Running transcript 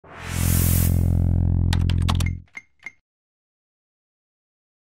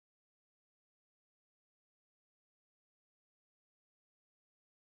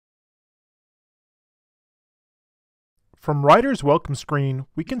From Writer's Welcome screen,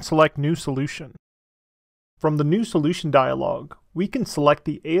 we can select New Solution. From the New Solution dialog, we can select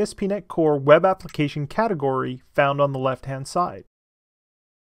the ASP.NET Core Web Application category found on the left-hand side.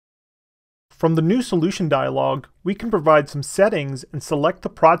 From the New Solution dialog, we can provide some settings and select the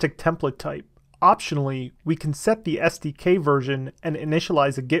project template type. Optionally, we can set the SDK version and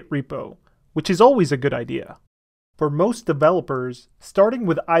initialize a Git repo, which is always a good idea. For most developers, starting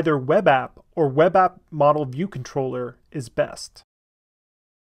with either Web App or Web App Model View Controller is best.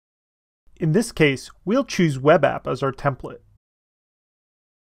 In this case, we'll choose Web App as our template.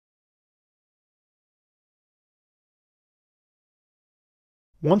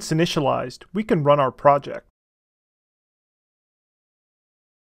 Once initialized, we can run our project.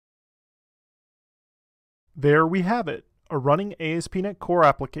 There we have it, a running ASP.NET Core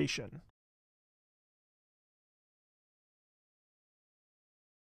application.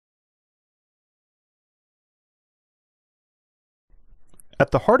 At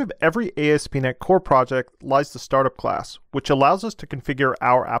the heart of every ASP.NET Core project lies the Startup class, which allows us to configure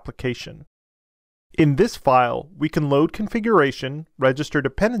our application. In this file, we can load configuration, register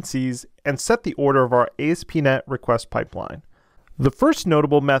dependencies, and set the order of our ASP.NET request pipeline. The first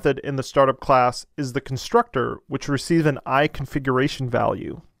notable method in the Startup class is the constructor, which receives an iConfiguration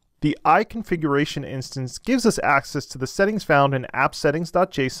value. The iConfiguration instance gives us access to the settings found in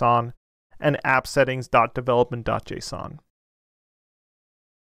appsettings.json and appsettings.development.json.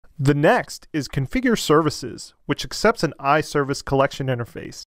 The next is ConfigureServices, which accepts an iService collection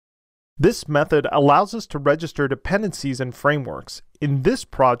interface. This method allows us to register dependencies and frameworks. In this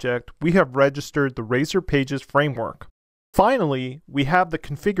project, we have registered the Razor Pages framework. Finally, we have the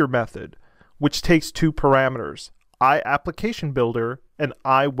configure method, which takes two parameters, iApplicationBuilder and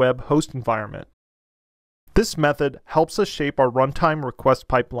iWebHostEnvironment. This method helps us shape our runtime request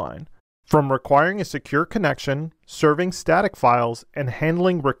pipeline, from requiring a secure connection, serving static files, and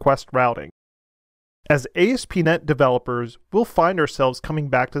handling request routing. As ASP.NET developers, we'll find ourselves coming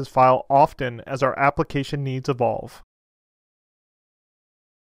back to this file often as our application needs evolve.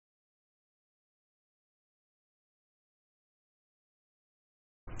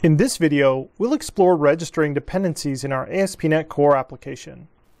 In this video, we'll explore registering dependencies in our ASP.NET Core application.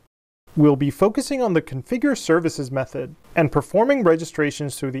 We'll be focusing on the ConfigureServices method and performing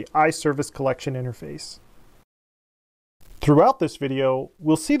registrations through the iService collection interface. Throughout this video,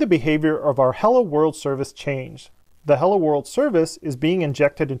 we'll see the behavior of our Hello World service change. The Hello World service is being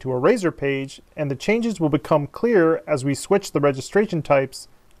injected into a Razor page, and the changes will become clear as we switch the registration types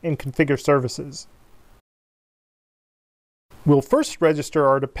in ConfigureServices. We'll first register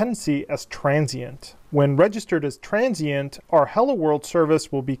our dependency as transient. When registered as transient, our Hello World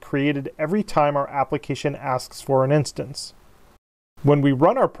service will be created every time our application asks for an instance. When we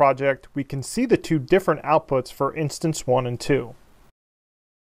run our project, we can see the two different outputs for instance 1 and 2.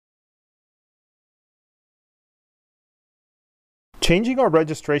 Changing our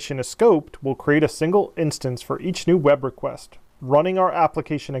registration as scoped will create a single instance for each new web request. Running our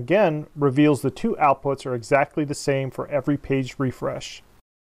application again reveals the two outputs are exactly the same for every page refresh.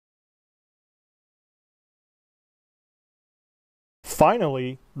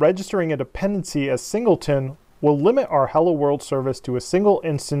 Finally, registering a dependency as singleton will limit our Hello World service to a single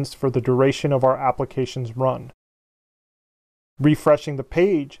instance for the duration of our application's run. Refreshing the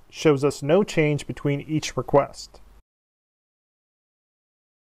page shows us no change between each request.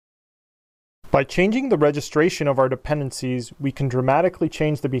 By changing the registration of our dependencies, we can dramatically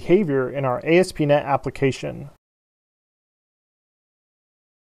change the behavior in our ASP.NET application.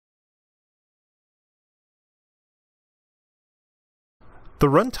 The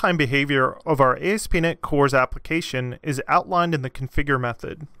runtime behavior of our ASP.NET Core's application is outlined in the configure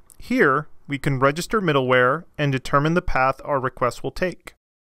method. Here, we can register middleware and determine the path our request will take.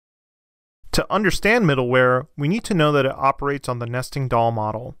 To understand middleware, we need to know that it operates on the nesting doll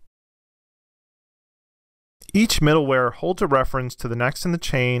model. Each middleware holds a reference to the next in the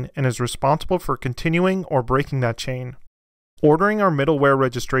chain and is responsible for continuing or breaking that chain. Ordering our middleware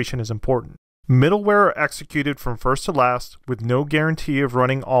registration is important. Middleware are executed from first to last with no guarantee of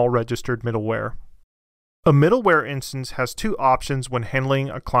running all registered middleware. A middleware instance has two options when handling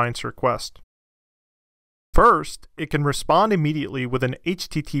a client's request. First, it can respond immediately with an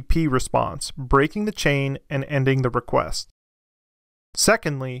HTTP response, breaking the chain and ending the request.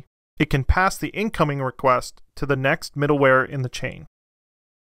 Secondly, it can pass the incoming request to the next middleware in the chain.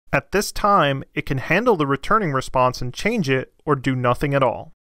 At this time, it can handle the returning response and change it or do nothing at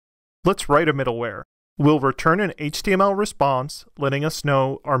all. Let's write a middleware. We'll return an HTML response letting us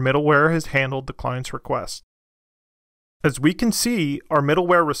know our middleware has handled the client's request. As we can see, our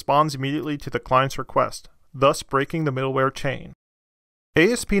middleware responds immediately to the client's request. thus breaking the middleware chain.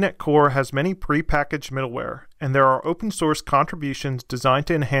 ASP.NET Core has many pre-packaged middleware, and there are open source contributions designed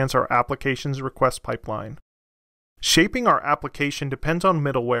to enhance our application's request pipeline. Shaping our application depends on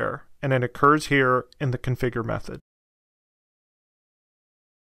middleware, and it occurs here in the configure method.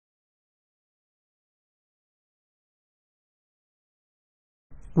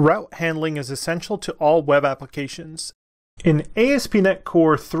 Route handling is essential to all web applications. In ASP.NET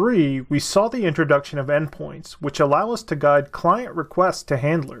Core 3, we saw the introduction of endpoints, which allow us to guide client requests to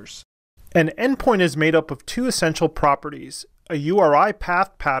handlers. An endpoint is made up of two essential properties, a URI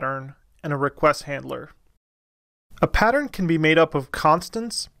path pattern and a request handler. A pattern can be made up of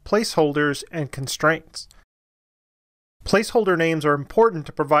constants, placeholders, and constraints. Placeholder names are important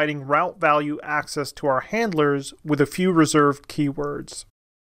to providing route value access to our handlers with a few reserved keywords.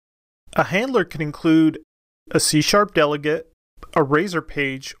 A handler can include a C# delegate, a razor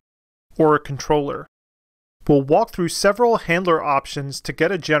page, or a controller. We'll walk through several handler options to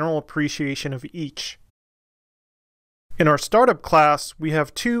get a general appreciation of each. In our startup class, we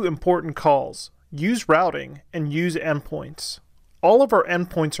have two important calls, use routing and use endpoints. All of our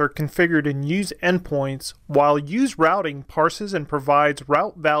endpoints are configured in use endpoints, while use routing parses and provides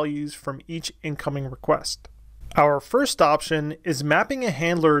route values from each incoming request. Our first option is mapping a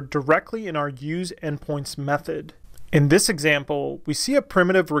handler directly in our use endpoints method. In this example, we see a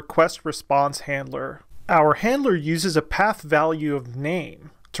primitive request response handler. Our handler uses a path value of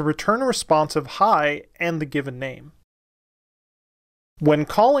name to return a response of hi and the given name. When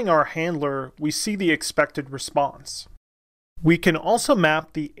calling our handler, we see the expected response. We can also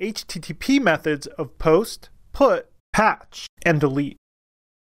map the HTTP methods of post, put, patch, and delete.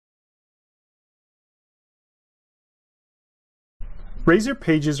 Razor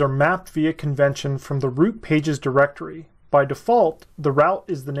pages are mapped via convention from the root pages directory. By default, the route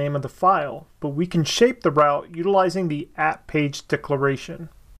is the name of the file, but we can shape the route utilizing the @page declaration.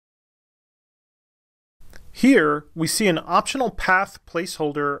 Here, we see an optional path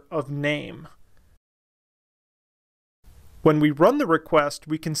placeholder of name. When we run the request,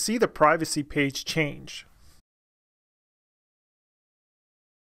 we can see the privacy page change.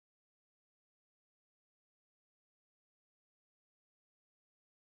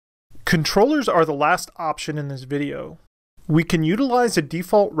 Controllers are the last option in this video. We can utilize a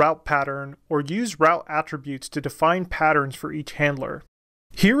default route pattern or use route attributes to define patterns for each handler.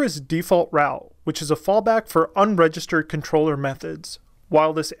 Here is default route, which is a fallback for unregistered controller methods.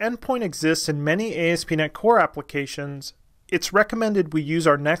 While this endpoint exists in many ASP.NET Core applications, it's recommended we use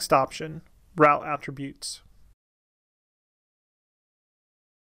our next option, route attributes.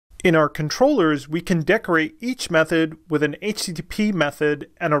 In our controllers, we can decorate each method with an HTTP method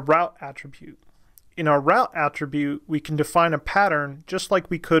and a route attribute. In our route attribute, we can define a pattern just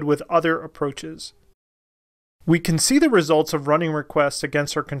like we could with other approaches. We can see the results of running requests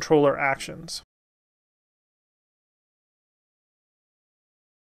against our controller actions.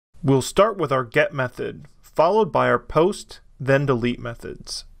 We'll start with our get method, followed by our post, then delete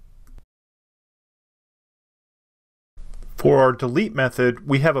methods. For our delete method,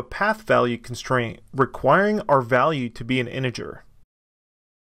 we have a path value constraint requiring our value to be an integer.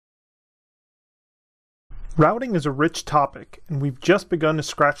 Routing is a rich topic, and we've just begun to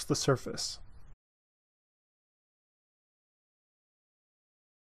scratch the surface.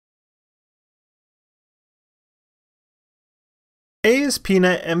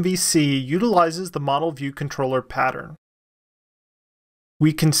 ASP.NET MVC utilizes the model view controller pattern.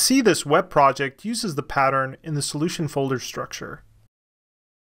 We can see this web project uses the pattern in the solution folder structure.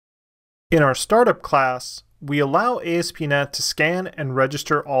 In our startup class, we allow ASP.NET to scan and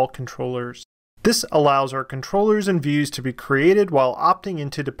register all controllers. This allows our controllers and views to be created while opting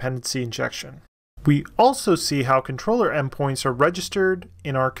into dependency injection. We also see how controller endpoints are registered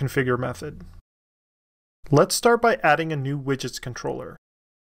in our configure method. Let's start by adding a new widgets controller.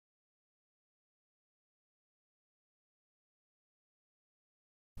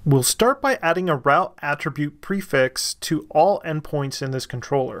 We'll start by adding a route attribute prefix to all endpoints in this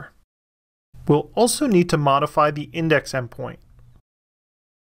controller. We'll also need to modify the index endpoint.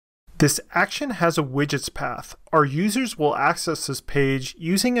 This action has a widgets path. Our users will access this page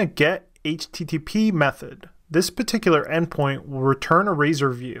using a getHTTP method. This particular endpoint will return a razor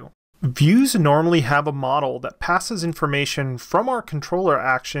view. Views normally have a model that passes information from our controller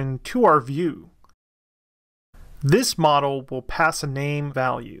action to our view. This model will pass a name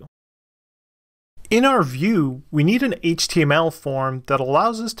value. In our view, we need an HTML form that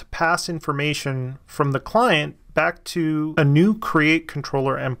allows us to pass information from the client back to a new create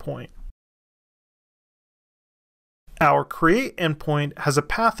controller endpoint. Our create endpoint has a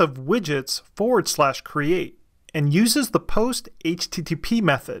path of widgets/create and uses the post HTTP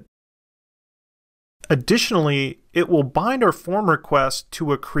method. Additionally, it will bind our form request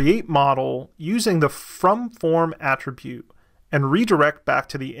to a create model using the fromForm attribute and redirect back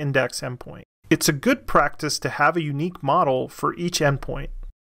to the index endpoint. It's a good practice to have a unique model for each endpoint.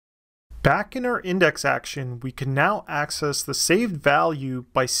 Back in our index action, we can now access the saved value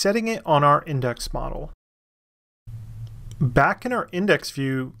by setting it on our index model. Back in our index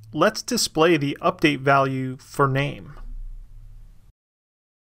view, let's display the update value for name.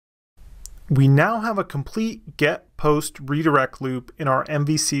 We now have a complete get post redirect loop in our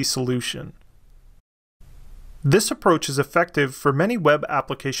MVC solution. This approach is effective for many web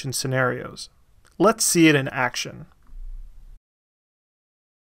application scenarios. Let's see it in action.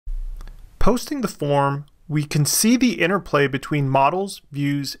 Posting the form, we can see the interplay between models,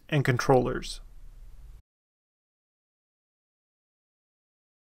 views, and controllers.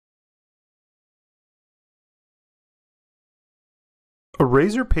 A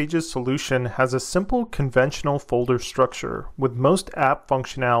Razor Pages solution has a simple conventional folder structure with most app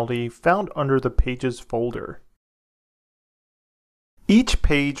functionality found under the Pages folder. Each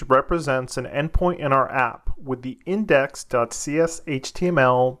page represents an endpoint in our app, with the index.cs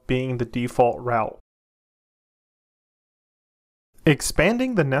HTML being the default route.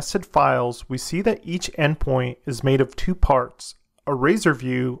 Expanding the nested files, we see that each endpoint is made of two parts, a Razor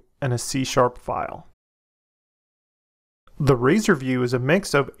view and a C# file. The Razor view is a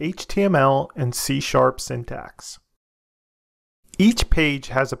mix of HTML and C# syntax. Each page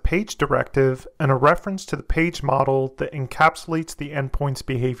has a page directive and a reference to the page model that encapsulates the endpoint's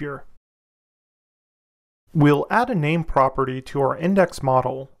behavior. We'll add a name property to our index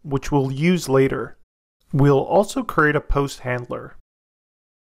model, which we'll use later. We'll also create a post handler.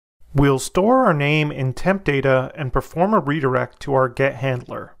 We'll store our name in temp data and perform a redirect to our get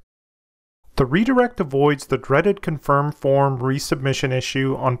handler. The redirect avoids the dreaded confirm form resubmission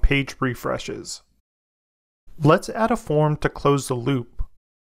issue on page refreshes. Let's add a form to close the loop.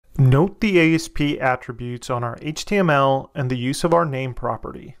 Note the ASP attributes on our HTML and the use of our name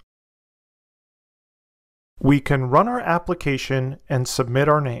property. We can run our application and submit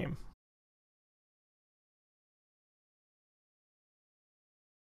our name.